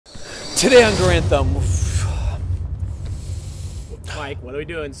Today on Grantham, Mike, what are we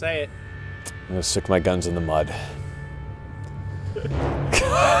doing? Say it. I'm gonna stick my guns in the mud.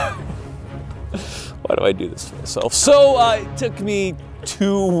 Why do I do this to myself? So it took me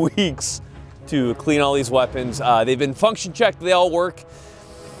 2 weeks to clean all these weapons. They've been function checked, they all work.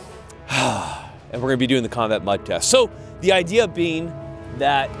 And we're gonna be doing the combat mud test. So the idea being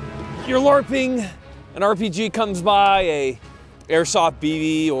that you're LARPing, an RPG comes by, a airsoft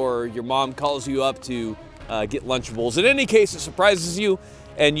BB, or your mom calls you up to get Lunchables. In any case, it surprises you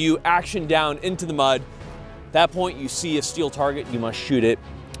and you action down into the mud. At that point, you see a steel target, you must shoot it.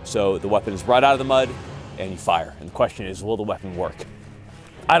 So the weapon is brought out of the mud and you fire. And the question is, will the weapon work?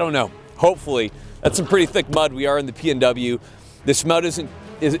 I don't know. Hopefully. That's some pretty thick mud. We are in the PNW. This mud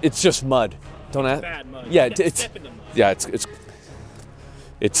it's just mud. Don't ask. Bad mud. Yeah,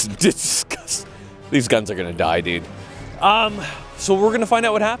 it's disgusting. These guns are gonna die, dude. So we're gonna find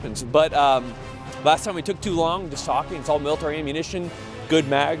out what happens. But last time we took too long just talking. It's all military ammunition, good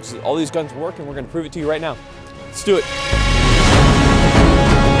mags. All these guns work, and we're gonna prove it to you right now. Let's do it.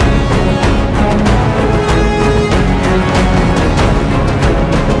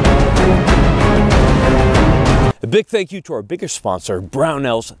 A big thank you to our biggest sponsor,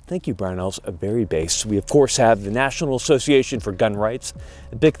 Brownells. Thank you, Brownells, a Berry Base. We, of course, have the National Association for Gun Rights.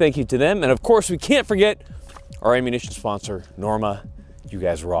 A big thank you to them. And, of course, we can't forget our ammunition sponsor, Norma. You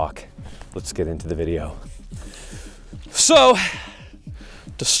guys rock. Let's get into the video. So,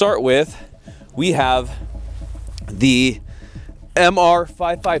 to start with, we have the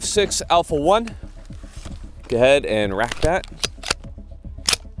MR-556 Alpha 1. Go ahead and rack that.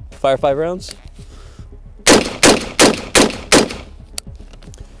 Fire 5 rounds.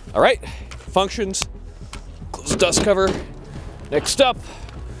 All right, functions, close the dust cover. Next up,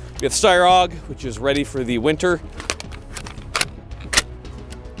 we have Steyr Aug, which is ready for the winter.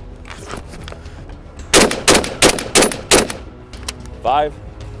 Five.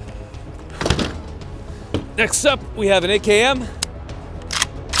 Next up, we have an AKM.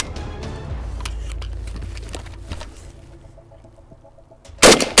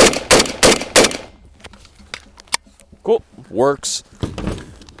 Cool, works.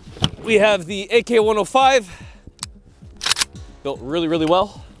 We have the AK-105, built really, really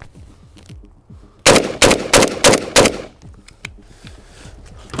well.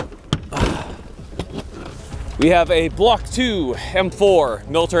 We have a Block 2 M4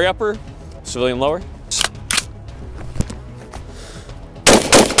 military upper, civilian lower.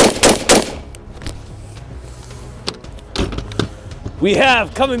 We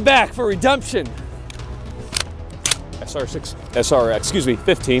have coming back for redemption,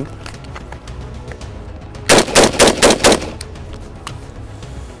 SR-15.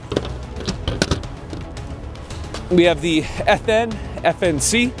 We have the FN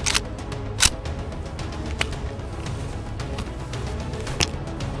FNC.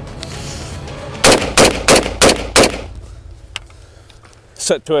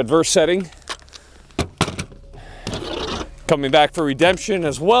 Set to adverse setting. Coming back for redemption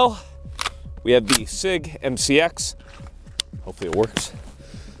as well. We have the SIG MCX. Hopefully it works.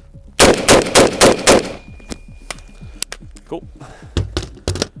 Cool.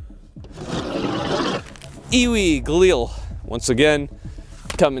 IWI GALIL, once again,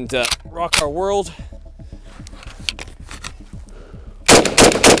 coming to rock our world.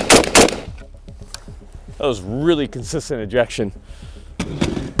 That was really consistent ejection.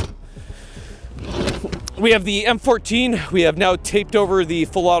 We have the M14. We have now taped over the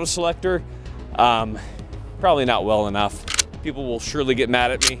full auto selector. Probably not well enough. People will surely get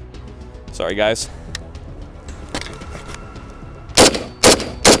mad at me. Sorry, guys.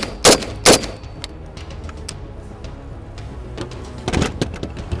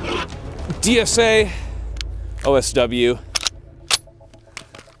 DSA OSW.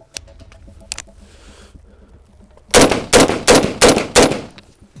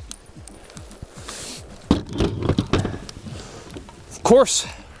 Of course,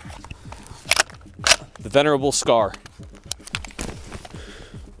 the venerable SCAR.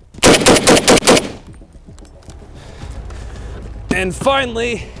 And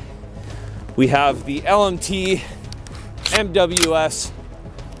finally, we have the LMT MWS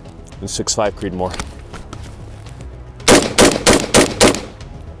and 6.5 Creedmoor.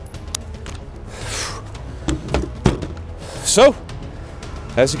 So,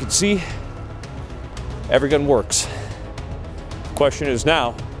 as you can see, every gun works. The question is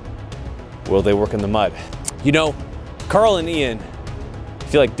now, will they work in the mud? You know, Carl and Ian, I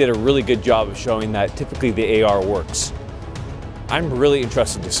feel like did a really good job of showing that typically the AR works. I'm really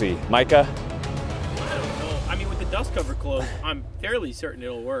interested to see. Micah? I don't know. I mean, with the dust cover closed, I'm fairly certain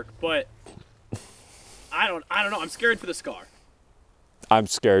it'll work, but I don't know. I'm scared for the scar. I'm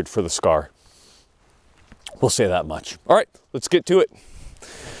scared for the scar. We'll say that much. All right, let's get to it.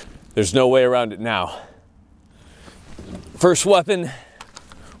 There's no way around it now. First weapon,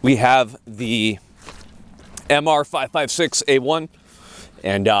 we have the MR-556A1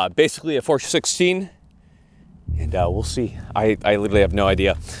 and basically a 416. And we'll see. I literally have no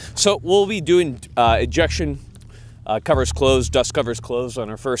idea. So we'll be doing ejection covers closed, dust covers closed on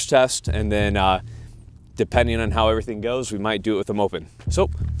our first test, and then depending on how everything goes, we might do it with them open. So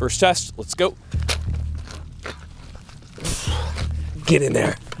first test, let's go. Get in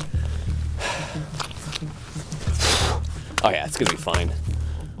there. Oh yeah, it's gonna be fine.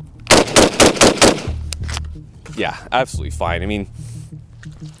 Yeah, absolutely fine. I mean,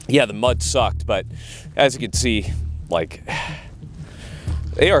 yeah, the mud sucked, but as you can see, like,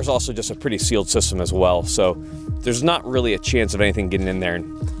 AR is also just a pretty sealed system as well, so there's not really a chance of anything getting in there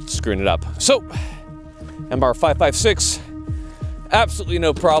and screwing it up. So, MR-556, absolutely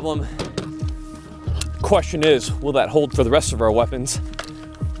no problem. Question is, will that hold for the rest of our weapons?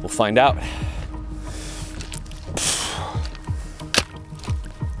 We'll find out.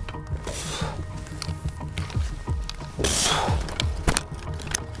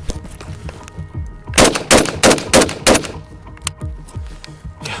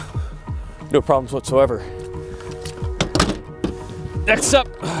 No problems whatsoever. Next up,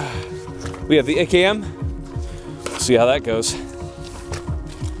 we have the AKM. Let's see how that goes.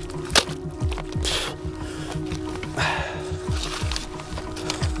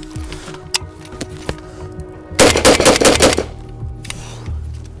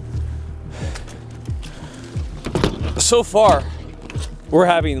 So far, we're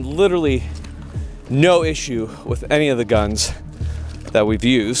having literally no issue with any of the guns that we've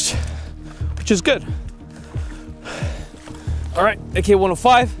used, which is good. All right,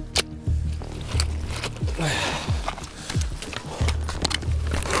 AK-105.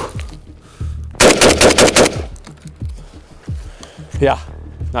 Yeah,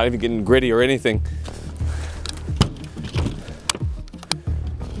 not even getting gritty or anything.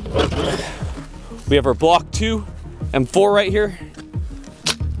 We have our Block 2 M4 right here.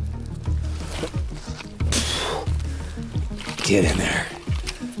 Get in there.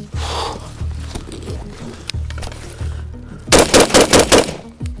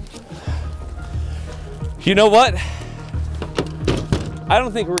 You know what? I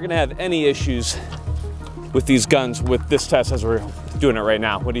don't think we're gonna have any issues with these guns with this test as we're doing it right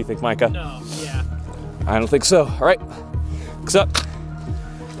now. What do you think, Micah? No, yeah. I don't think so. All right, next up,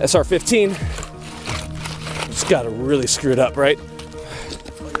 SR-15. Just gotta really screw it up, right?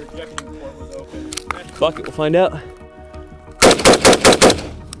 Well, your ejection port was open. Fuck it, we'll find out.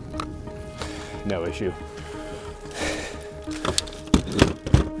 No issue.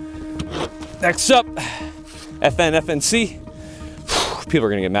 Next up, FN FNC. People are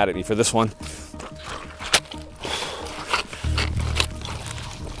gonna get mad at me for this one.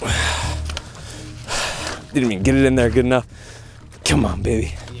 Didn't even get it in there good enough. Come on,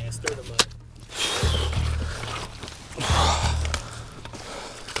 baby. Yeah, stir them up.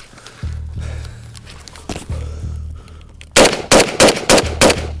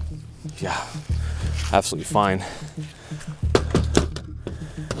 Yeah, absolutely fine.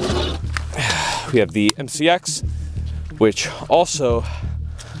 We have the MCX, which also,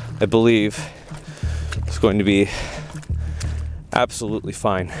 I believe, is going to be absolutely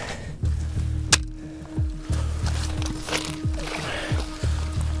fine.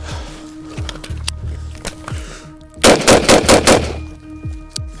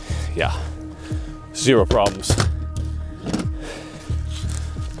 Yeah, zero problems.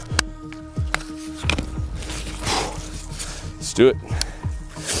 Let's do it.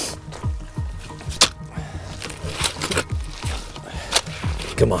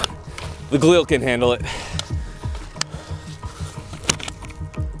 Come on, the Galil can handle it.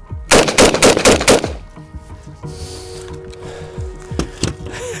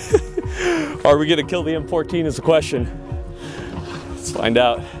 Are we gonna kill the M14 is the question. Let's find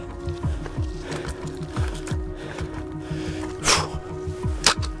out.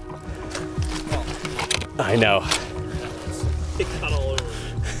 I know. It got all over me.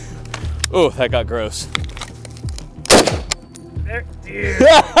 Oh, that got gross. There, dude.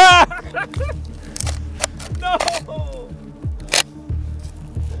 No!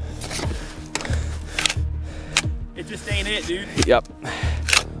 It just ain't it, dude. Yep.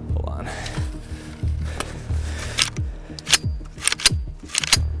 Hold on.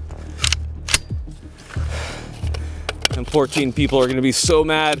 And 14 people are gonna be so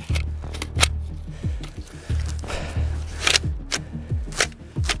mad.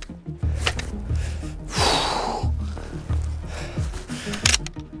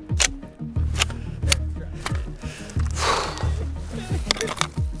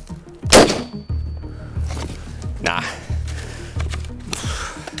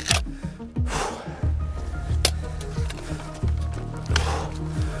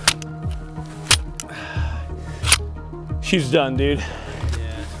 She's done, dude.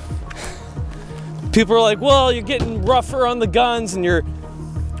 Yeah. People are like, well, you're getting rougher on the guns and you're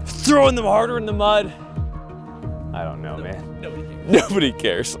throwing them harder in the mud. I don't know, man. Nobody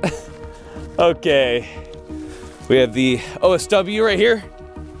cares. Nobody cares. Okay. We have the OSW right here.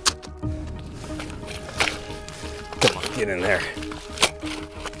 Come on, get in there.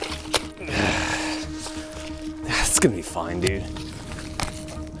 It's gonna be fine, dude.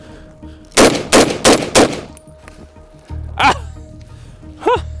 Ah!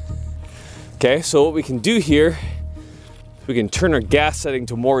 Huh. Okay, so what we can do here, we can turn our gas setting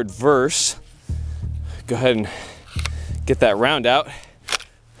to more adverse. Go ahead and get that round out.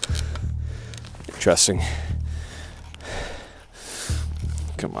 Interesting.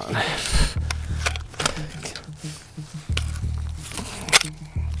 Come on.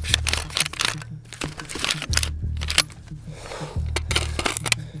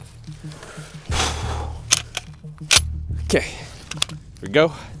 Okay, here we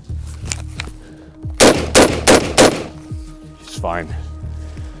go. It's fine.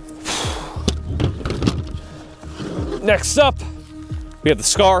 Next up, we have the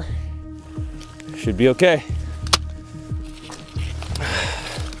scar. Should be okay.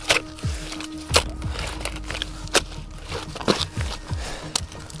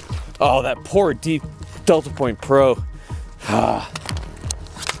 Oh, that poor deep Delta Point Pro.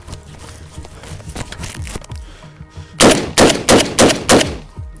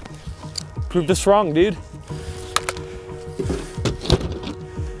 Proved us wrong, dude.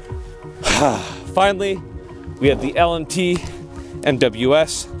 Finally, we have the LMT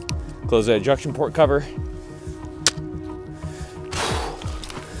MWS. Close that ejection port cover.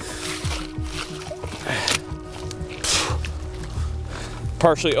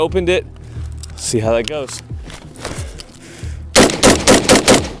 Partially opened it. See how that goes.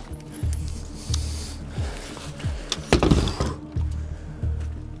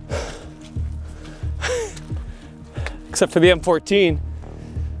 Except for the M14.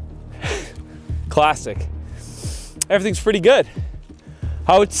 Classic. Everything's pretty good.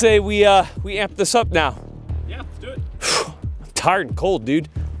 I would say we amp this up now. Yeah, let's do it. I'm tired and cold, dude.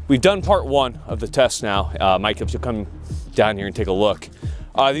 We've done part 1 of the test now. Mike, if you'll come down here and take a look.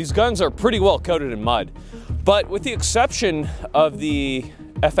 These guns are pretty well coated in mud, but with the exception of the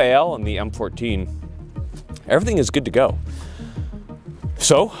FAL and the M14, everything is good to go.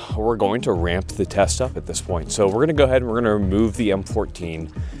 So we're going to ramp the test up at this point. So we're gonna go ahead and we're gonna remove the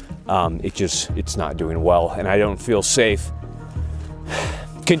M14. It's not doing well, and I don't feel safe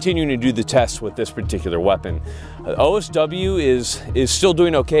continuing to do the test with this particular weapon. OSW is still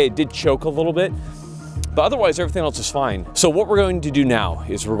doing okay. It did choke a little bit, but otherwise everything else is fine. So what we're going to do now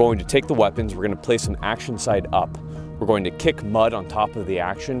is we're going to take the weapons, we're going to place them action side up. We're going to kick mud on top of the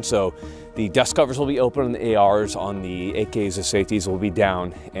action. So the dust covers will be open on the ARs, on the AKs, the safeties will be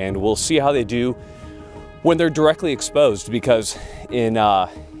down, and we'll see how they do when they're directly exposed, because in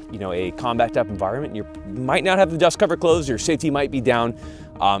you know, a combat type environment, you might not have the dust cover closed, your safety might be down,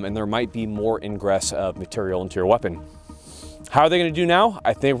 and there might be more ingress of material into your weapon. How are they going to do now?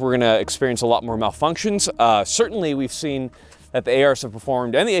 I think we're going to experience a lot more malfunctions. Certainly we've seen that the ARs have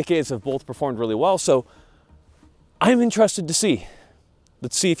performed and the AKs have both performed really well, so I'm interested to see.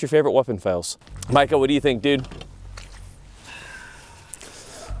 Let's see if your favorite weapon fails. Micah, what do you think, dude?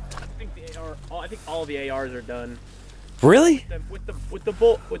 I think all the ARs are done. Really? With the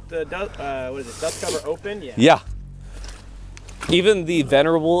dust cover open, yeah. Yeah. Even the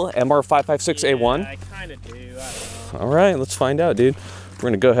venerable MR556A1? Yeah, I kind of do. I don't know. All right, let's find out, dude. We're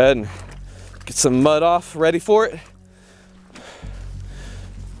gonna go ahead and get some mud off, ready for it.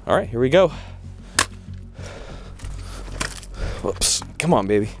 All right, here we go. Whoops, come on,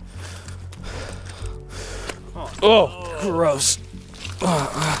 baby. Oh, gross.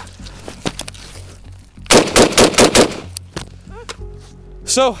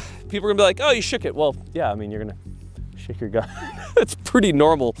 So, people are gonna be like, oh, you shook it. Well, yeah, I mean, you're gonna shake your gun. It's pretty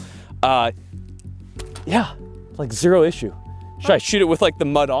normal. Yeah, like zero issue. Should I shoot it with like the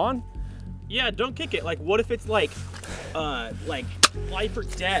mud on? Yeah, don't kick it. Like, what if it's like life or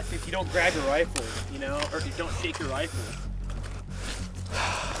death if you don't grab your rifle, you know, or if you don't shake your rifle?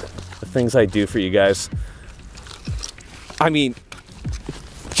 The things I do for you guys. I mean,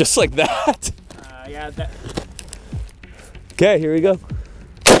 just like that. Yeah, that. Okay, here we go.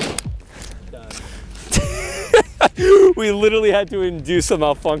 Done. We literally had to induce a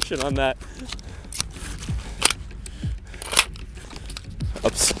malfunction on that.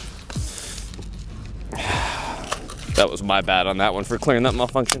 Oops. That was my bad on that one for clearing that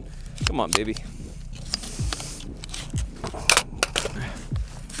malfunction. Come on, baby.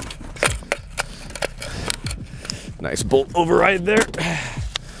 Nice bolt override there.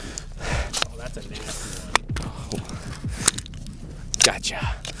 Oh, that's a nasty one.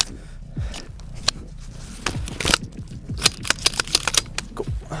 Gotcha. Go.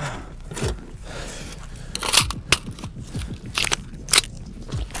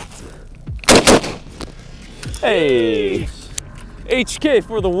 Hey, HK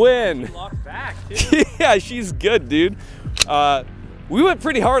for the win. She locked back, too. Yeah, she's good, dude. We went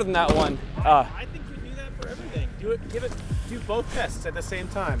pretty hard on that one. I think you do that for everything. Do both tests at the same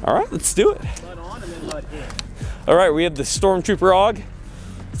time. All right, let's do it. Mud on and then mud in. All right, we have the Stormtrooper AUG.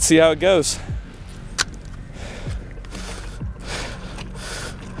 Let's see how it goes.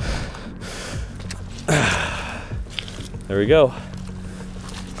 There we go.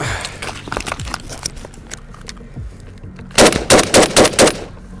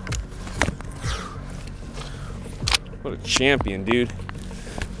 What a champion, dude.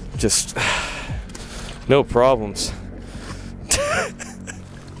 Just no problems.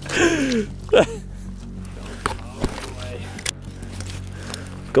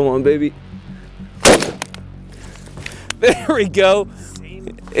 Come on, baby. There we go. Same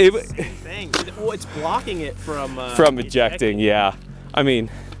thing. Well, it's blocking it from ejecting. Yeah. I mean,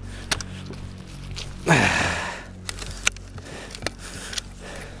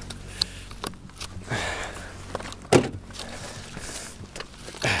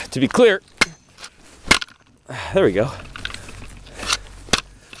 to be clear, there we go.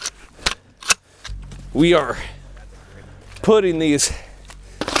 We are putting these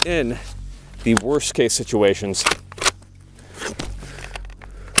in the worst case situations.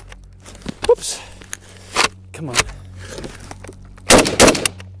 Whoops. Come on.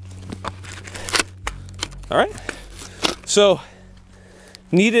 All right. So,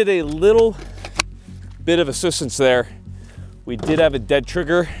 needed a little bit of assistance there. We did have a dead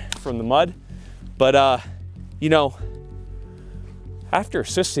trigger from the mud, but you know, after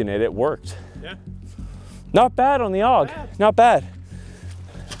assisting it, it worked. Yeah. Not bad on the AUG, not bad.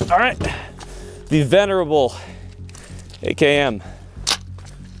 All right, the venerable AKM.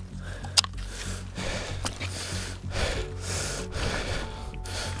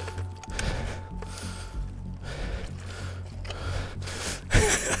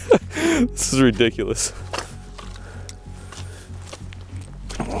 This is ridiculous.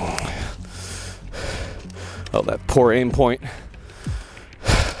 Oh, that poor aim point.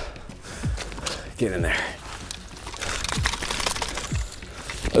 Get in there.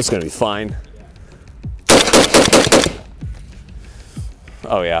 That's gonna be fine.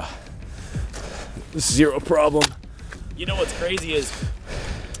 Oh yeah. Zero problem. You know what's crazy is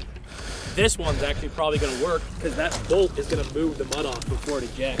this one's actually probably gonna work because that bolt is gonna move the mud off before it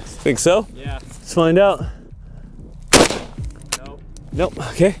ejects. Think so? Yeah. Let's find out. No. Nope,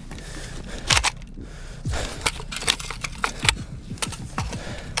 okay.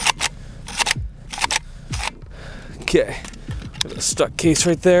 Okay, got a stuck case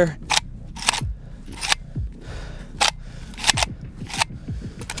right there.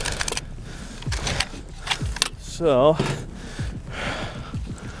 So,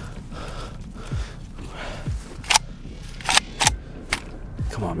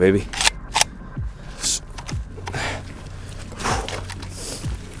 come on, baby.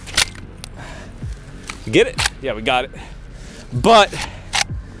 Get it? Yeah, we got it. But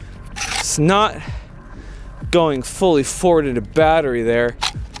it's not going fully forward into battery there.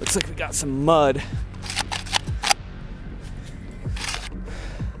 Looks like we got some mud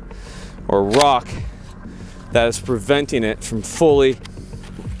or rock that is preventing it from fully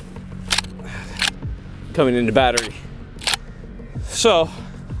coming into battery. So,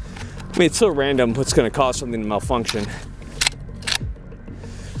 I mean, it's so random what's going to cause something to malfunction.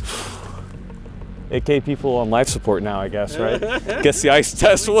 AK people on life support now, I guess, right? Guess the ice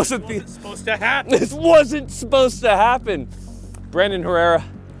test wasn't supposed to happen. This wasn't supposed to happen. Brandon Herrera,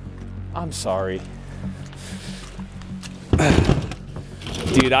 I'm sorry.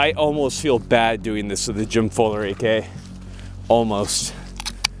 Dude, I almost feel bad doing this with the Jim Fuller AK. Almost.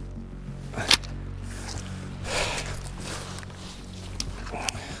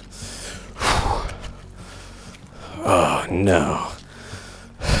 Oh no.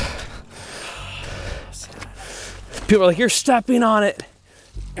 People are like, you're stepping on it.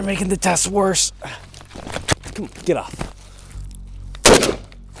 You're making the test worse. Come on, get off.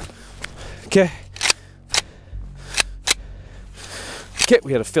 Okay. Okay,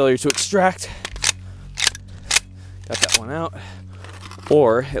 we had a failure to extract. Got that one out.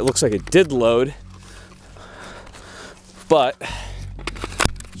 Or it looks like it did load, but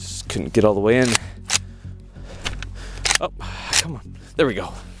just couldn't get all the way in. Oh, come on. There we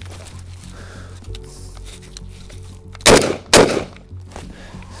go.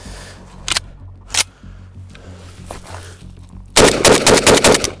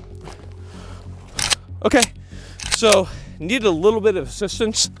 Okay, so needed a little bit of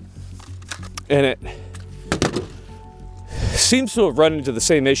assistance, and it seems to have run into the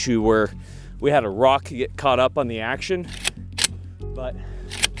same issue where we had a rock get caught up on the action, but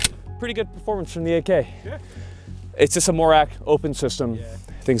pretty good performance from the AK. Yeah. It's just a more open system. Yeah.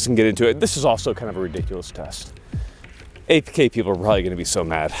 Things can get into it. This is also kind of a ridiculous test. APK people are probably gonna be so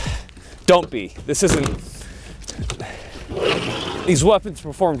mad. Don't be. This isn't, these weapons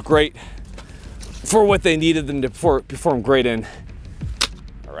performed great for what they needed them to perform great in.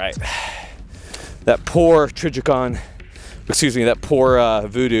 All right. That poor Trijicon, excuse me, that poor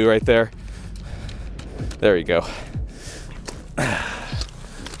Voodoo right there. There you go.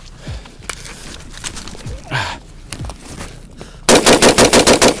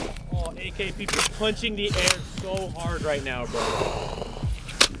 Oh, AK people punching the air so hard right now, bro.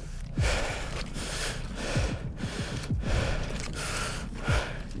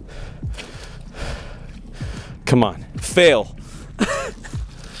 Come on, fail.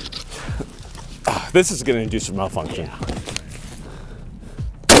 This is gonna induce a malfunction.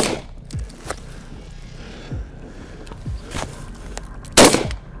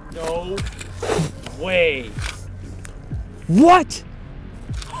 No way. What?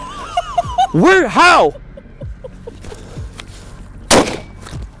 Where, how?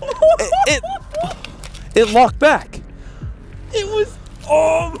 It locked back. It was,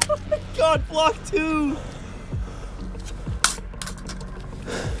 oh my God, block 2.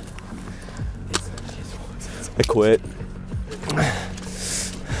 I quit.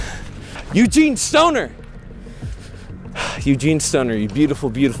 Eugene Stoner. Eugene Stoner, you beautiful,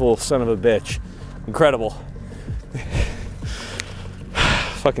 beautiful son of a bitch. Incredible.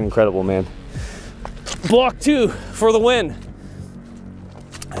 Fucking incredible, man. Block 2 for the win.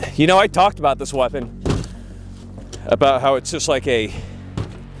 You know, I talked about this weapon, about how it's just like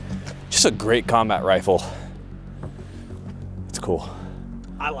just a great combat rifle. It's cool.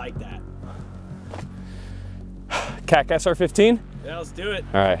 I like that. KAC SR-15? Yeah, let's do it.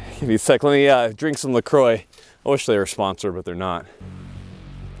 All right, give me a sec. Let me drink some LaCroix. I wish they were a sponsor, but they're not.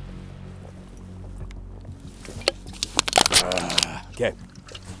 Okay,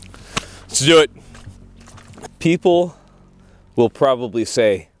 let's do it. People will probably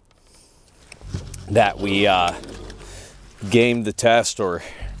say that we gamed the test or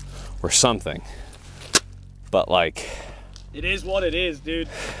something, but like, it is what it is, dude.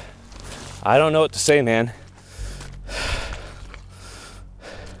 I don't know what to say, man.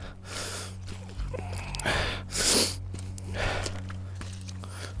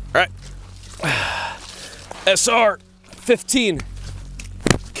 All right, SR-15.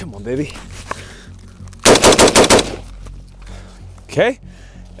 Come on, baby. Okay,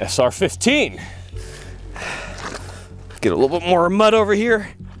 SR-15. Get a little bit more mud over here.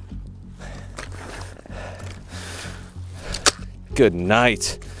 Good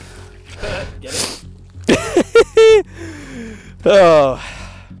night. Get it? Oh.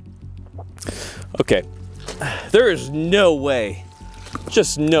 Okay, there is no way.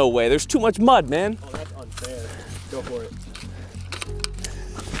 Just no way. There's too much mud, man. Oh, that's unfair. Go for it.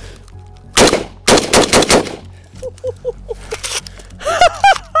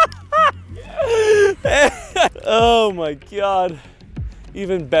 Oh my God.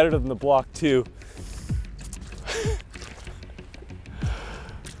 Even better than the block 2.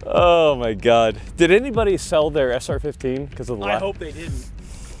 Oh my God. Did anybody sell their SR-15 because of the I hope they didn't.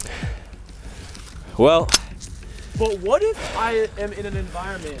 Well, but what if I am in an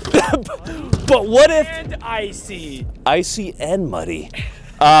environment but what if and icy and muddy?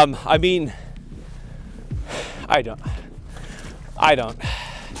 I mean, I don't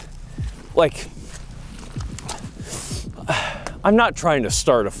like, I'm not trying to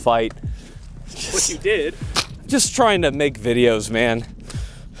start a fight. What you did. Just trying to make videos, man.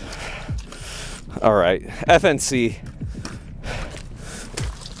 All right, FNC.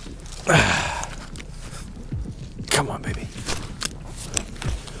 Come on, baby.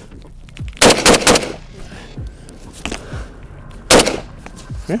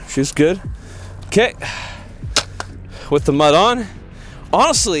 Yeah, she's good. Okay, with the mud on.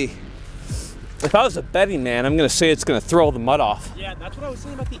 Honestly, if I was a betting man, I'm gonna say it's gonna throw all the mud off. Yeah, that's what I was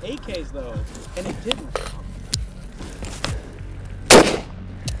saying about the AKs though, and it didn't.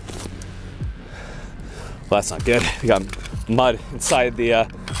 Well, that's not good. We got mud inside the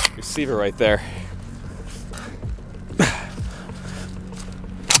receiver right there.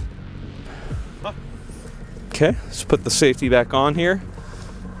 Okay, let's put the safety back on here.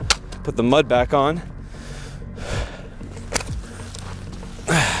 Put the mud back on.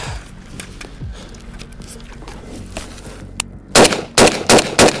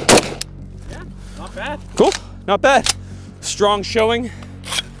 Yeah, Not bad. Cool, not bad. Strong showing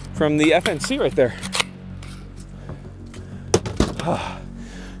from the FNC right there.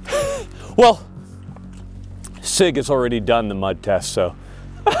 Well, SIG has already done the mud test, so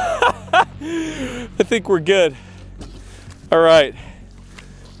I think we're good. All right,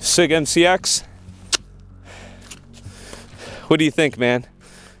 SIG MCX. What do you think, man?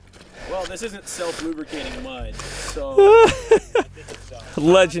 Well, this isn't self-lubricating mud, so I think it's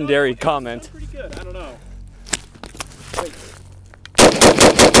legendary comment. Pretty good. I don't know. Wait.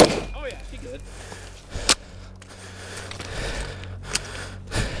 Oh yeah, she good.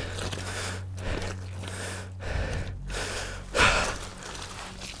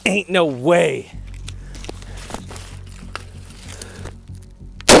 Ain't no way.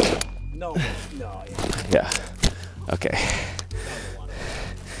 No, yeah. Yeah. Okay.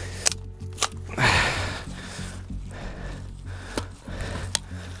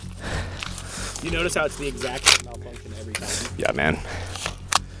 You notice how it's the exact same malfunction every time? Yeah, man.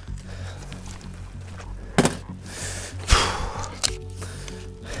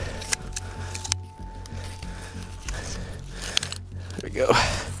 There we go.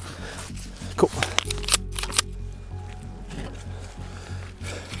 Cool.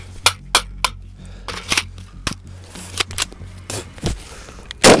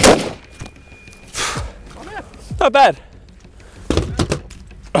 Not bad.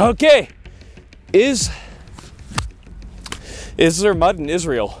 Okay. Is there mud in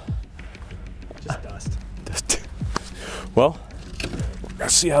Israel? Just dust. Dust. Well, we're gonna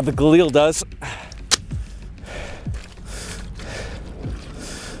see how the Galil does. I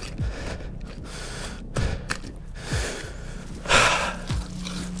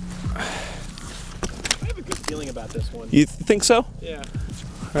have a good feeling about this one. You think so? Yeah.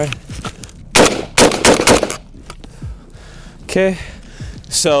 All right. Okay,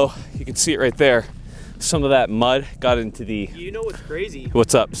 so you can see it right there. Some of that mud got into the... You know what's crazy?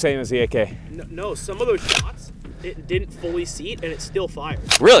 What's up? Same as the AK. No, some of those shots, it didn't fully seat and it still fired.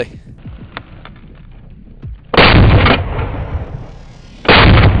 Really?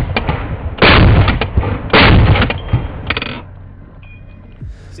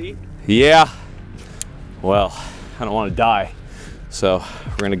 See? Yeah. Well, I don't want to die, so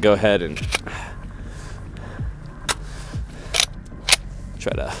we're gonna go ahead and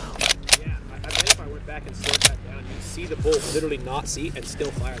try to... Yeah, I bet if I went back and slowed that down, you'd see the bolt literally not seat and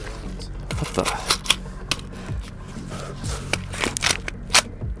still fire the rounds. What the...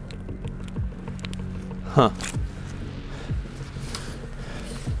 Huh.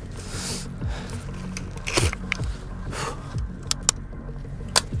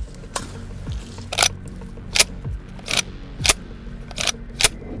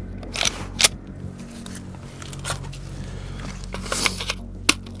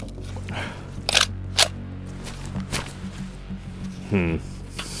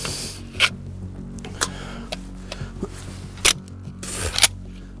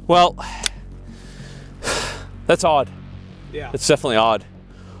 Well, that's odd. Yeah. It's definitely odd.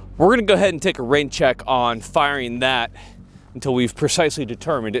 We're gonna go ahead and take a rain check on firing that until we've precisely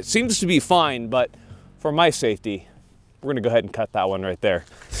determined. It seems to be fine, but for my safety, we're gonna go ahead and cut that one right there.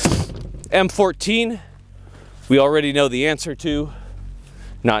 M14, we already know the answer to,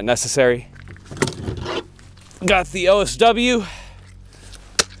 not necessary. Got the OSW.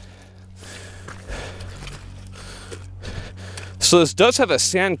 So this does have a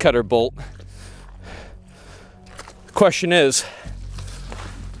sand cutter bolt. The question is,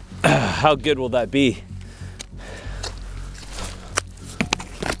 how good will that be?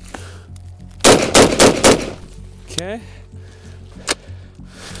 Okay.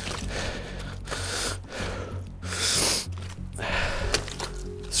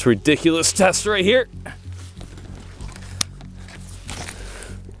 This ridiculous test right here.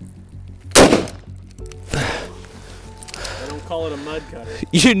 Call it a mud cutter.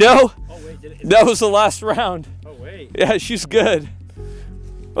 You know, oh, wait, that was the last round. Oh wait. Yeah, she's good.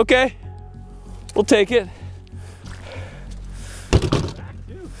 Okay, we'll take it.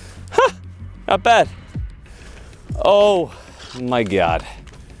 Huh, not bad. Oh my God.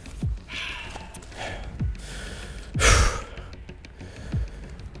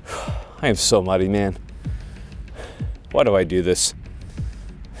 I am so muddy, man. Why do I do this?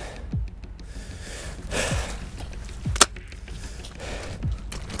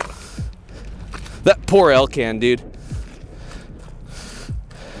 That poor L-can, dude.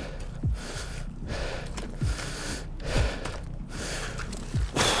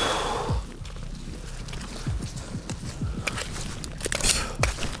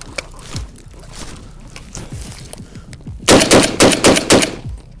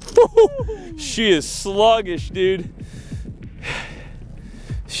 She is sluggish, dude.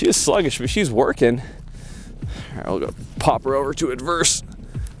 She is sluggish, but she's working. All right, I'll go pop her over to adverse.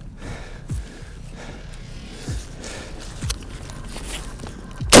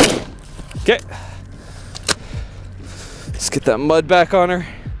 Okay. Let's get that mud back on her.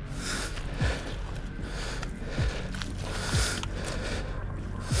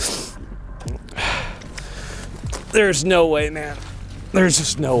 There's no way, man. There's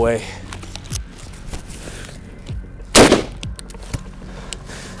just no way.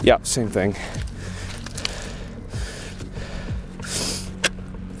 Yeah, same thing.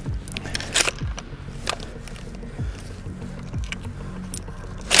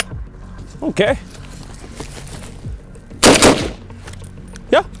 Okay.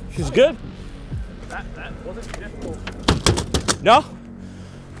 Yeah, she's good. That wasn't difficult. No,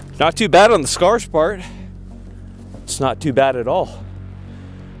 not too bad on the scars part. It's not too bad at all.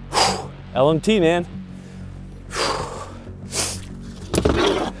 Whew. LMT, man.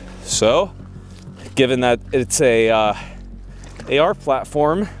 Whew. So, given that it's a AR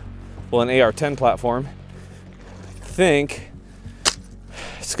platform, well, an AR-10 platform, I think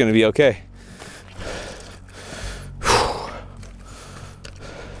it's gonna be okay.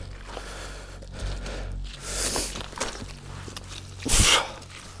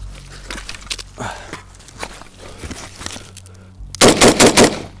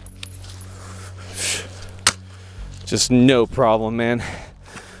 Just no problem, man.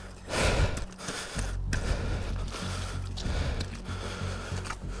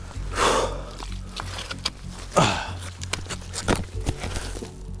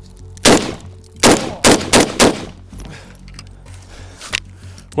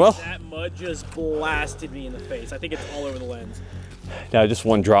 Well, that mud just blasted me in the face. I think it's all over the lens. No, just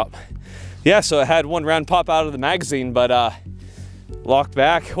one drop. Yeah, so I had one round pop out of the magazine, but locked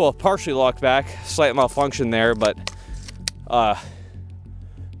back, well, partially locked back, slight malfunction there, but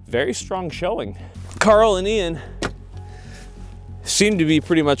very strong showing. Carl and Ian seem to be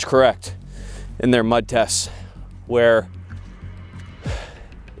pretty much correct in their mud tests, where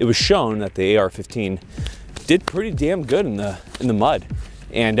it was shown that the AR-15 did pretty damn good in the mud.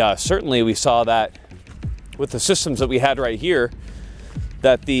 And certainly we saw that with the systems that we had right here,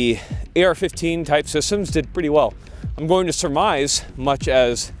 that the AR-15 type systems did pretty well. I'm going to surmise, much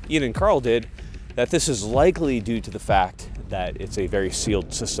as Ian and Carl did, that this is likely due to the fact that it's a very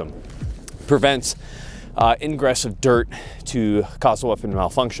sealed system. Prevents ingress of dirt to cause a weapon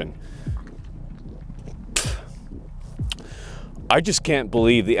malfunction. I just can't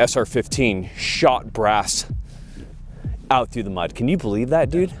believe the SR-15 shot brass out through the mud. Can you believe that,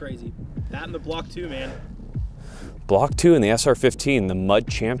 dude? That's crazy. That and the Block 2, man. Block 2 and the SR-15, the mud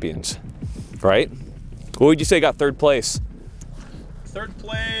champions, right? What would you say got third place? Third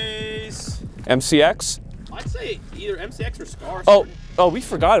place. MCX? I'd say either MCX or Scar. Oh, we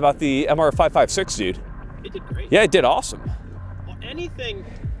forgot about the MR-556, dude. It did great. Yeah, it did awesome. Well, anything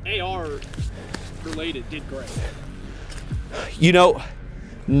AR related did great. You know,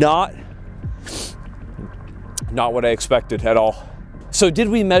 not what I expected at all. So did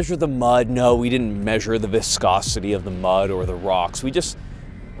we measure the mud? No, we didn't measure the viscosity of the mud or the rocks. We just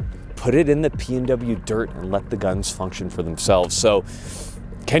put it in the P&W dirt and let the guns function for themselves. So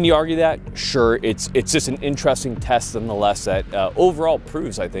can you argue that? Sure, it's just an interesting test nonetheless that overall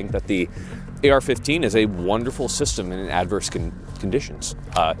proves, I think, that the AR-15 is a wonderful system in adverse conditions.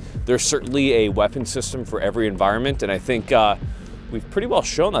 There's certainly a weapon system for every environment, and I think we've pretty well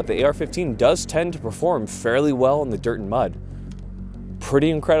shown that the AR-15 does tend to perform fairly well in the dirt and mud.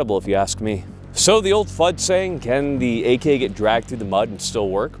 Pretty incredible if you ask me. So the old FUD saying, can the AK get dragged through the mud and still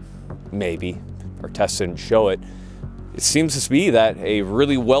work? Maybe. Our tests didn't show it. It seems to be that a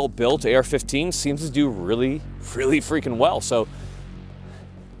really well-built AR-15 seems to do really, really freaking well. So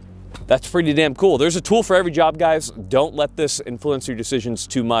that's pretty damn cool. There's a tool for every job, guys. Don't let this influence your decisions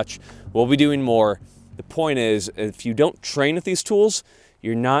too much. We'll be doing more. The point is, if you don't train with these tools,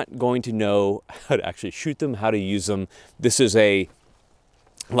 you're not going to know how to actually shoot them, how to use them. This is a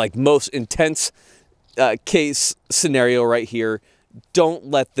most intense case scenario right here. Don't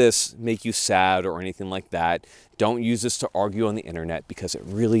let this make you sad or anything like that. Don't use this to argue on the internet because it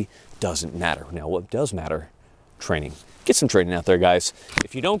really doesn't matter. Now, what does matter? Training. Get some training out there, guys.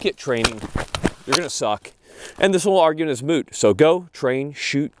 If you don't get training, you're gonna suck. And this whole argument is moot. So go, train,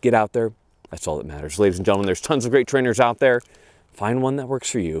 shoot, get out there. That's all that matters. Ladies and gentlemen, there's tons of great trainers out there. Find one that works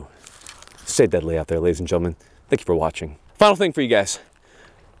for you. Stay deadly out there, ladies and gentlemen. Thank you for watching. Final thing for you guys.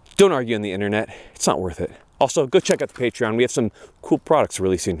 Don't argue on the internet. It's not worth it. Also, go check out the Patreon. We have some cool products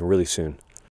releasing really soon.